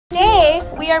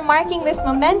We are marking this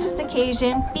momentous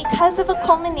occasion because of a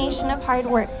culmination of hard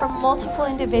work from multiple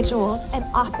individuals and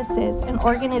offices and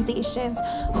organizations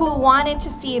who wanted to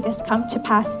see this come to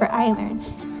pass for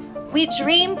iLearn. We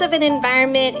dreamed of an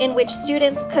environment in which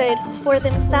students could, for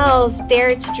themselves,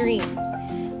 dare to dream.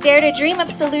 Dare to dream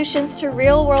up solutions to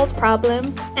real-world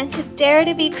problems and to dare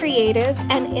to be creative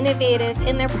and innovative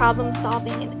in their problem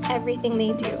solving in everything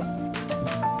they do.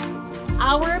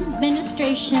 Our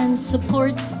administration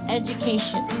supports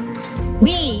education.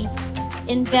 We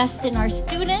invest in our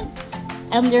students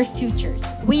and their futures.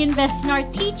 We invest in our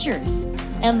teachers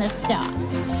and the staff.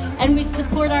 And we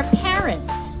support our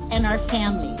parents and our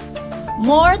families.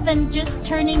 More than just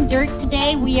turning dirt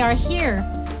today, we are here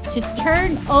to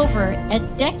turn over a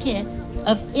decade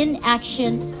of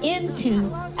inaction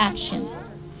into action.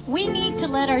 We need to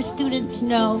let our students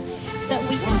know that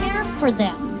we care for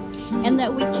them and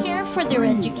that we care for their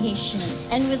education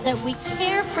and that we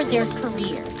care for their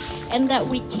career and that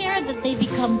we care that they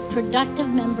become productive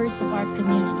members of our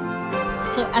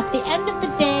community. So at the end of the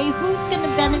day, who's going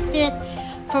to benefit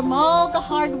from all the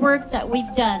hard work that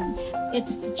we've done?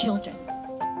 It's the children.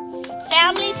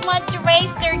 Families want to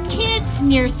raise their kids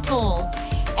near schools,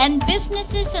 and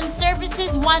businesses and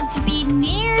services want to be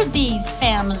near these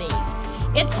families.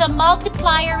 It's a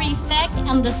multiplier effect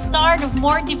and the start of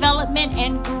more development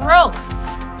and growth.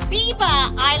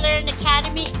 Viva iLearn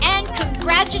Academy, and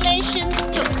congratulations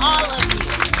to all of you.